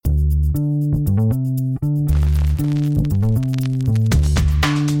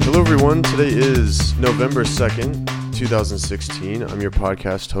everyone. Today is November 2nd, 2016. I'm your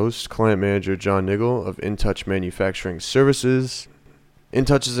podcast host, client manager John Niggle of InTouch Manufacturing Services.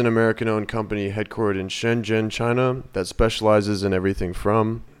 InTouch is an American-owned company headquartered in Shenzhen, China that specializes in everything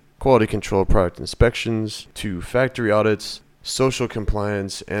from quality control product inspections to factory audits, social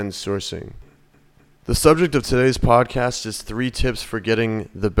compliance, and sourcing. The subject of today's podcast is 3 tips for getting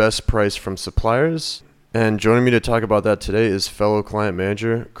the best price from suppliers. And joining me to talk about that today is fellow client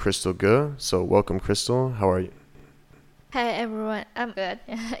manager Crystal Ge. So welcome, Crystal. How are you? Hi everyone, I'm good.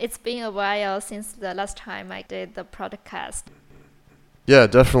 It's been a while since the last time I did the podcast. Yeah,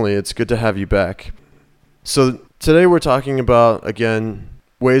 definitely. It's good to have you back. So today we're talking about, again,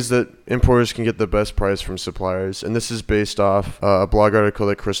 ways that importers can get the best price from suppliers. And this is based off a blog article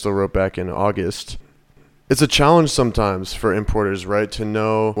that Crystal wrote back in August. It's a challenge sometimes for importers, right, to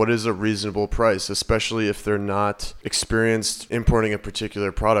know what is a reasonable price, especially if they're not experienced importing a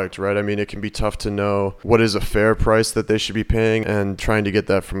particular product, right? I mean, it can be tough to know what is a fair price that they should be paying and trying to get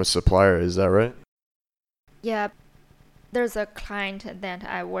that from a supplier. Is that right? Yeah, there's a client that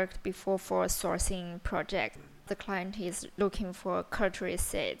I worked before for a sourcing project. The client is looking for cutlery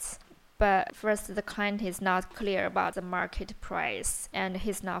sets. But first, the client is not clear about the market price, and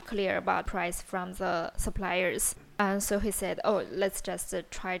he's not clear about price from the suppliers. And so he said, let's just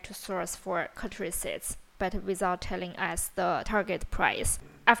try to source for cutlery sets, but without telling us the target price.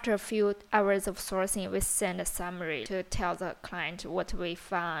 After a few hours of sourcing, we sent a summary to tell the client what we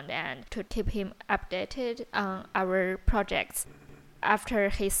found and to keep him updated on our projects. After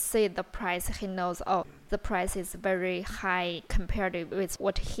he sees the price, he knows, the price is very high compared with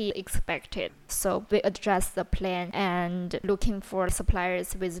what he expected. So we adjust the plan and looking for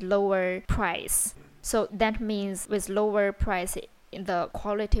suppliers with lower price. So that means with lower price, the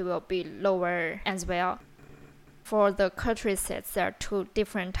quality will be lower as well. For the cutlery sets, there are 2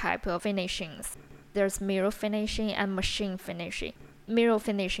 different types of finishings. There's mirror finishing and machine finishing. Mirror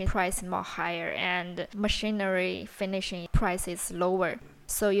finishing price is more higher and machinery finishing price is lower.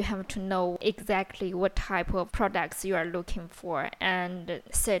 So you have to know exactly what type of products you are looking for and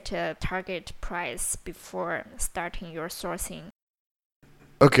set a target price before starting your sourcing.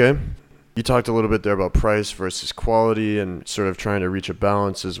 Okay. You talked a little bit there about price versus quality and sort of trying to reach a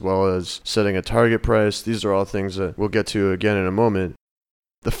balance as well as setting a target price. These are all things that we'll get to again in a moment.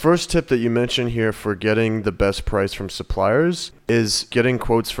 The first tip that you mentioned here for getting the best price from suppliers is getting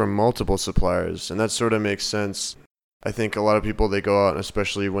quotes from multiple suppliers. And that sort of makes sense. I think a lot of people, they go out,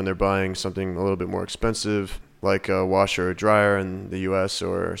 especially when they're buying something a little bit more expensive, like a washer or dryer in the US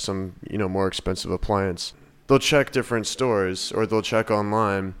or some, more expensive appliance. They'll check different stores or they'll check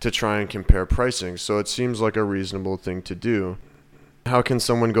online to try and compare pricing. So it seems like a reasonable thing to do. How can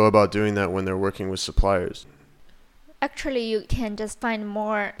someone go about doing that when they're working with suppliers? Actually, you can just find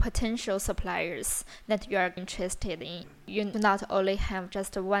more potential suppliers that you are interested in. You do not only have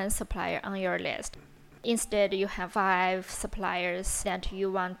just one supplier on your list. Instead, you have 5 suppliers that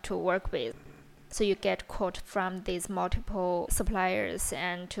you want to work with. So you get quote from these multiple suppliers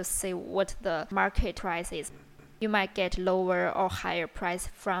and to see what the market price is. You might get lower or higher price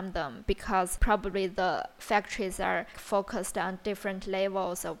from them because probably the factories are focused on different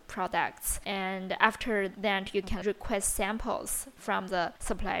levels of products. And after that, you can request samples from the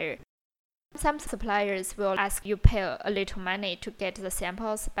supplier. Some suppliers will ask you pay a little money to get the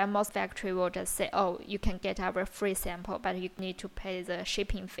samples, but most factory will just say, you can get our free sample, but you need to pay the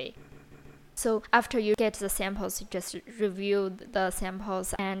shipping fee. So after you get the samples, you just review the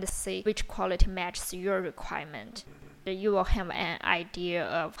samples and see which quality matches your requirement. You will have an idea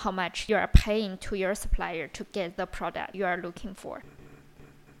of how much you are paying to your supplier to get the product you are looking for.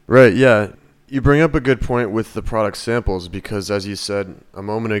 Right, yeah. You bring up a good point with the product samples because, as you said a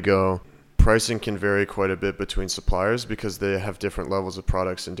moment ago, pricing can vary quite a bit between suppliers because they have different levels of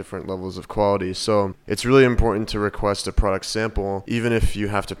products and different levels of quality. So it's really important to request a product sample, even if you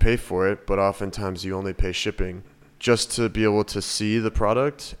have to pay for it, but oftentimes you only pay shipping, just to be able to see the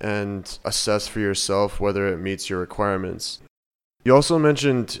product and assess for yourself whether it meets your requirements. You also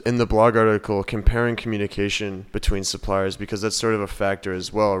mentioned in the blog article comparing communication between suppliers because that's sort of a factor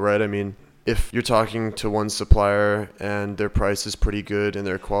as well, right? I mean, if you're talking to one supplier and their price is pretty good and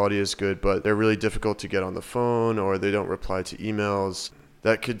their quality is good, but they're really difficult to get on the phone or they don't reply to emails,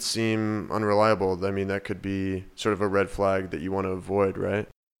 that could seem unreliable. I mean, that could be sort of a red flag that you want to avoid, right?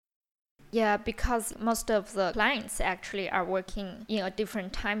 Yeah, because most of the clients actually are working in a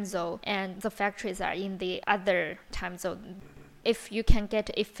different time zone and the factories are in the other time zone. If you can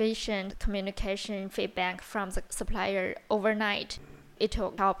get efficient communication feedback from the supplier overnight, it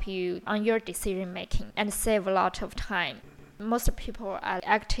will help you on your decision making and save a lot of time. Most people are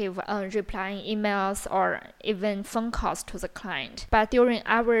active on replying emails or even phone calls to the client. But during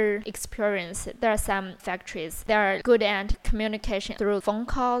our experience, there are some factories that are good at communication through phone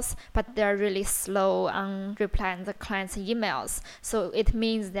calls, but they're really slow on replying the client's emails. So it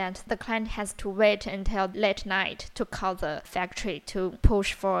means that the client has to wait until late night to call the factory to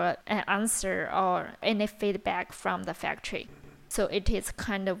push for an answer or any feedback from the factory. So it is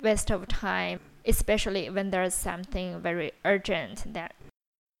kind of waste of time, especially when there's something very urgent that.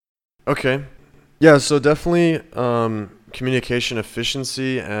 Okay. Yeah, so definitely communication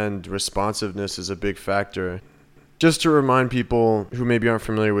efficiency and responsiveness is a big factor. Just to remind people who maybe aren't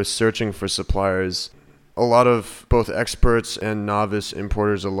familiar with searching for suppliers, a lot of both experts and novice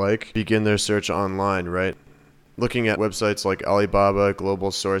importers alike begin their search online, right? Looking at websites like Alibaba,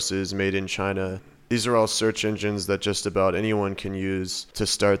 Global Sources, Made in China. These are all search engines that just about anyone can use to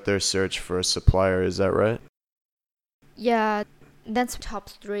start their search for a supplier. Is that right? Yeah, that's top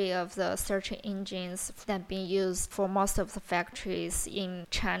 3 of the search engines that being used for most of the factories in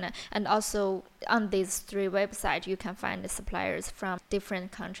China. And also on these 3 websites, you can find the suppliers from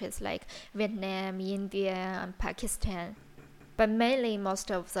different countries like Vietnam, India, and Pakistan. But mainly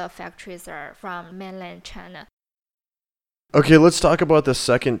most of the factories are from mainland China. Okay, let's talk about the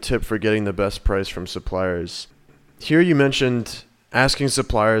second tip for getting the best price from suppliers. Here you mentioned asking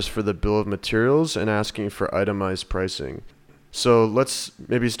suppliers for the bill of materials and asking for itemized pricing. So let's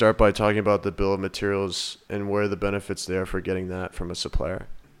maybe start by talking about the bill of materials and where the benefits there for getting that from a supplier.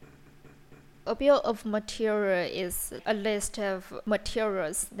 A bill of material is a list of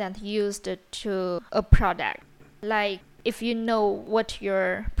materials that used to a product. Like if you know what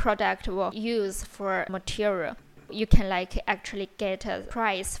your product will use for material, you can actually get a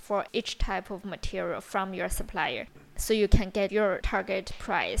price for each type of material from your supplier. So you can get your target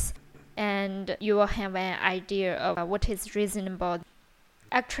price and you will have an idea of what is reasonable.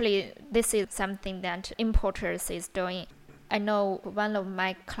 Actually, this is something that importers is doing. I know one of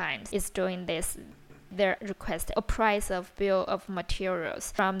my clients is doing this. They request a price of bill of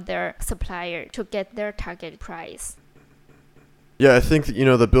materials from their supplier to get their target price. Yeah, I think that,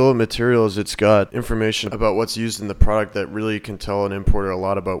 the bill of materials, it's got information about what's used in the product that really can tell an importer a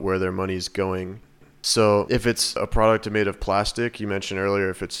lot about where their money's going. So if it's a product made of plastic, you mentioned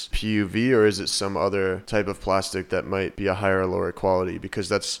earlier if it's PUV, or is it some other type of plastic that might be a higher or lower quality? Because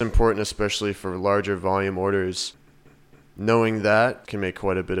that's important, especially for larger volume orders. Knowing that can make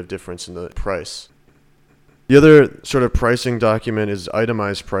quite a bit of difference in the price. The other sort of pricing document is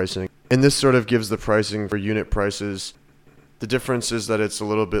itemized pricing. And this sort of gives the pricing for unit prices. The difference is that it's a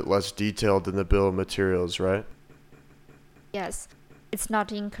little bit less detailed than the bill of materials, right? Yes, it's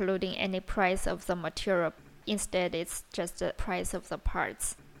not including any price of the material. Instead, it's just the price of the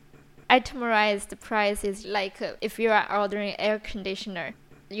parts. Itemized price is like if you are ordering air conditioner,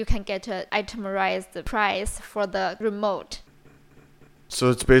 you can get an itemized price for the remote.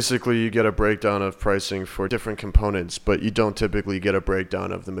 So it's basically you get a breakdown of pricing for different components, but you don't typically get a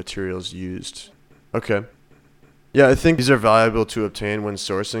breakdown of the materials used. Okay. Yeah, I think these are valuable to obtain when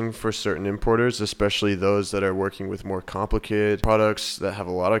sourcing for certain importers, especially those that are working with more complicated products that have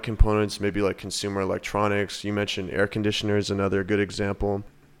a lot of components, maybe like consumer electronics. You mentioned air conditioners, another good example.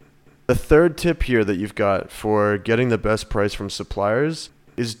 The third tip here that you've got for getting the best price from suppliers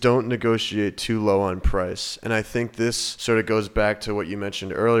is don't negotiate too low on price. And I think this sort of goes back to what you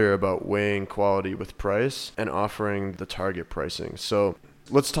mentioned earlier about weighing quality with price and offering the target pricing. So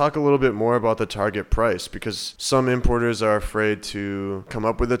let's talk a little bit more about the target price, because some importers are afraid to come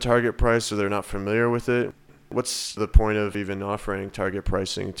up with a target price, so they're not familiar with it. What's the point of even offering target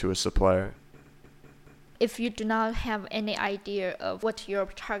pricing to a supplier? If you do not have any idea of what your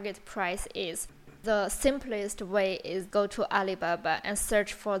target price is, the simplest way is go to Alibaba and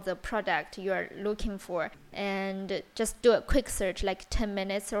search for the product you are looking for, and just do a quick search, like 10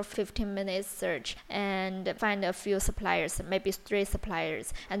 minutes or 15 minutes search, and find a few suppliers, maybe 3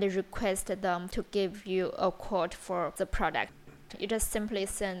 suppliers, and request them to give you a quote for the product. You just simply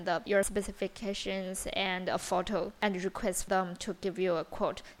send your specifications and a photo and request them to give you a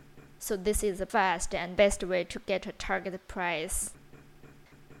quote. So this is the fast and best way to get a target price.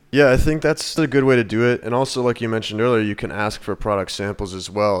 Yeah, I think that's a good way to do it. And also, like you mentioned earlier, you can ask for product samples as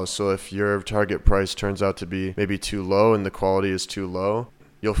well. So if your target price turns out to be maybe too low and the quality is too low,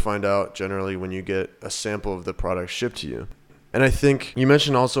 you'll find out generally when you get a sample of the product shipped to you. And I think you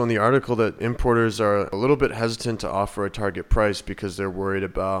mentioned also in the article that importers are a little bit hesitant to offer a target price because they're worried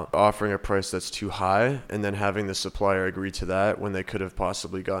about offering a price that's too high and then having the supplier agree to that when they could have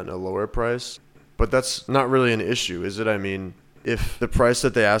possibly gotten a lower price. But that's not really an issue, is it? I mean, if the price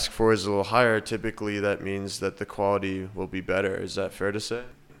that they ask for is a little higher, typically that means that the quality will be better. Is that fair to say?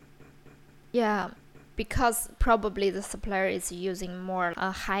 Yeah, because probably the supplier is using more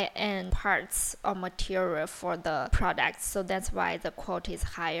high-end parts or material for the product, so that's why the quality is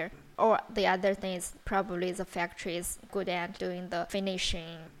higher. Or the other thing is probably the factory is good at doing the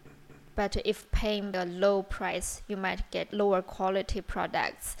finishing. But if paying a low price, you might get lower quality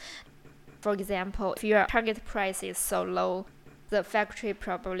products. For example, if your target price is so low, the factory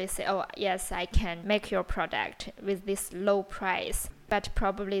probably say, oh yes, I can make your product with this low price, but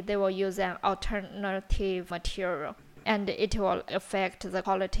probably they will use an alternative material and it will affect the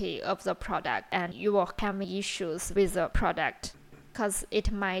quality of the product and you will have issues with the product because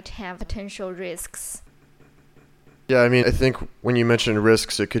it might have potential risks. Yeah, I mean, I think when you mention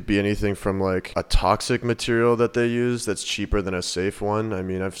risks, it could be anything from like a toxic material that they use that's cheaper than a safe one. I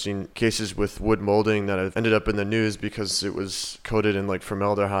mean, I've seen cases with wood molding that have ended up in the news because it was coated in like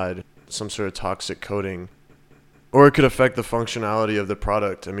formaldehyde, some sort of toxic coating. Or it could affect the functionality of the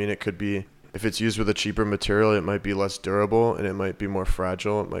product. I mean, it could be, if it's used with a cheaper material, it might be less durable and it might be more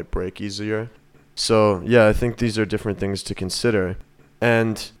fragile. It might break easier. So yeah, I think these are different things to consider.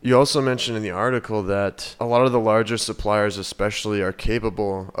 And you also mentioned in the article that a lot of the larger suppliers especially are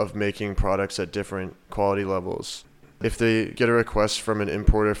capable of making products at different quality levels. If they get a request from an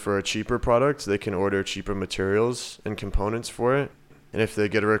importer for a cheaper product, they can order cheaper materials and components for it. And if they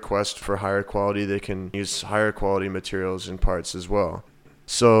get a request for higher quality, they can use higher quality materials and parts as well.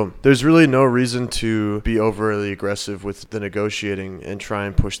 So there's really no reason to be overly aggressive with the negotiating and try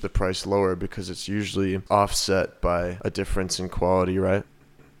and push the price lower because it's usually offset by a difference in quality, right?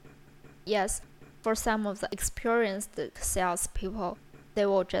 Yes, for some of the experienced salespeople, they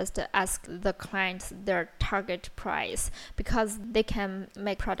will just ask the clients their target price because they can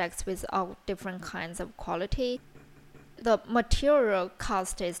make products with all different kinds of quality. The material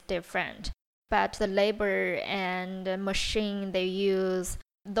cost is different, but the labor and the machine they use,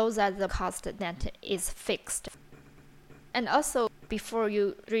 those are the cost that is fixed. And also, before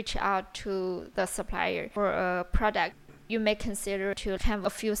you reach out to the supplier for a product, you may consider to have a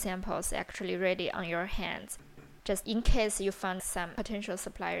few samples actually ready on your hands, just in case you find some potential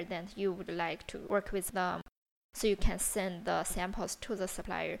supplier that you would like to work with them. So you can send the samples to the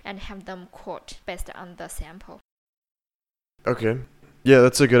supplier and have them quote based on the sample. Okay. Yeah,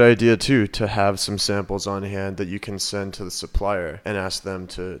 that's a good idea too, to have some samples on hand that you can send to the supplier and ask them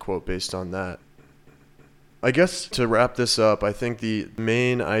to quote based on that. I guess to wrap this up, I think the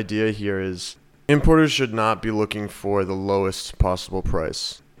main idea here is importers should not be looking for the lowest possible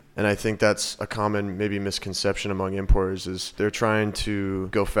price. And I think that's a common maybe misconception among importers is they're trying to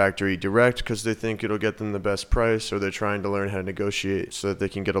go factory direct because they think it'll get them the best price, or they're trying to learn how to negotiate so that they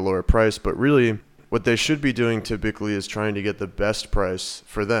can get a lower price. But really, what they should be doing typically is trying to get the best price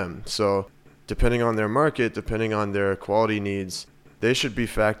for them. So depending on their market, depending on their quality needs, they should be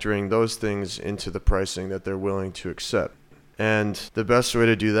factoring those things into the pricing that they're willing to accept. And the best way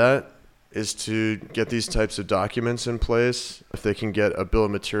to do that is to get these types of documents in place. If they can get a bill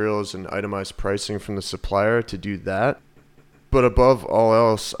of materials and itemized pricing from the supplier, to do that. But above all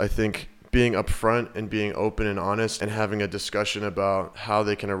else, I think being upfront and being open and honest and having a discussion about how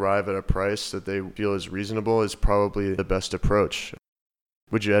they can arrive at a price that they feel is reasonable is probably the best approach.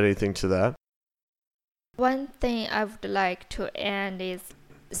 Would you add anything to that? One thing I would like to add is,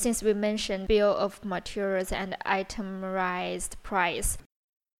 since we mentioned bill of materials and itemized price,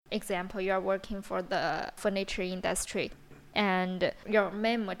 example, you are working for the furniture industry and your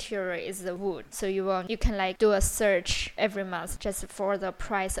main material is the wood, so you can do a search every month just for the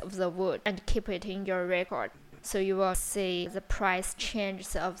price of the wood and keep it in your record, so you will see the price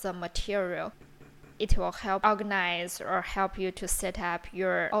changes of the material. It will help organize or help you to set up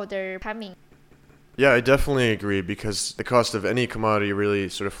your order timing. Yeah, I definitely agree, because the cost of any commodity really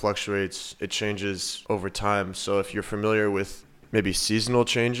sort of fluctuates. It changes over time. So if you're familiar with maybe seasonal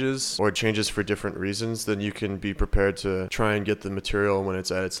changes or changes for different reasons, then you can be prepared to try and get the material when it's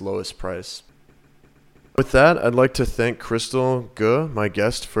at its lowest price. With that, I'd like to thank Crystal Ge, my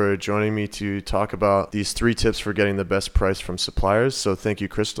guest, for joining me to talk about these 3 tips for getting the best price from suppliers. So thank you,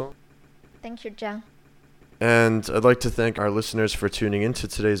 Crystal. Thank you, John. And I'd like to thank our listeners for tuning into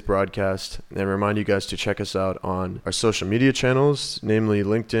today's broadcast and remind you guys to check us out on our social media channels, namely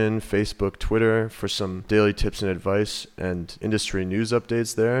LinkedIn, Facebook, Twitter, for some daily tips and advice and industry news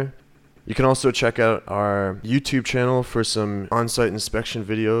updates there. You can also check out our YouTube channel for some on-site inspection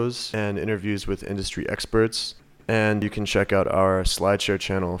videos and interviews with industry experts. And you can check out our SlideShare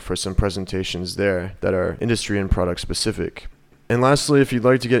channel for some presentations there that are industry and product specific. And lastly, if you'd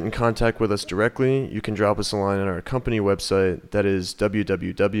like to get in contact with us directly, you can drop us a line on our company website, that is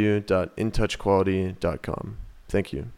www.intouchquality.com. Thank you.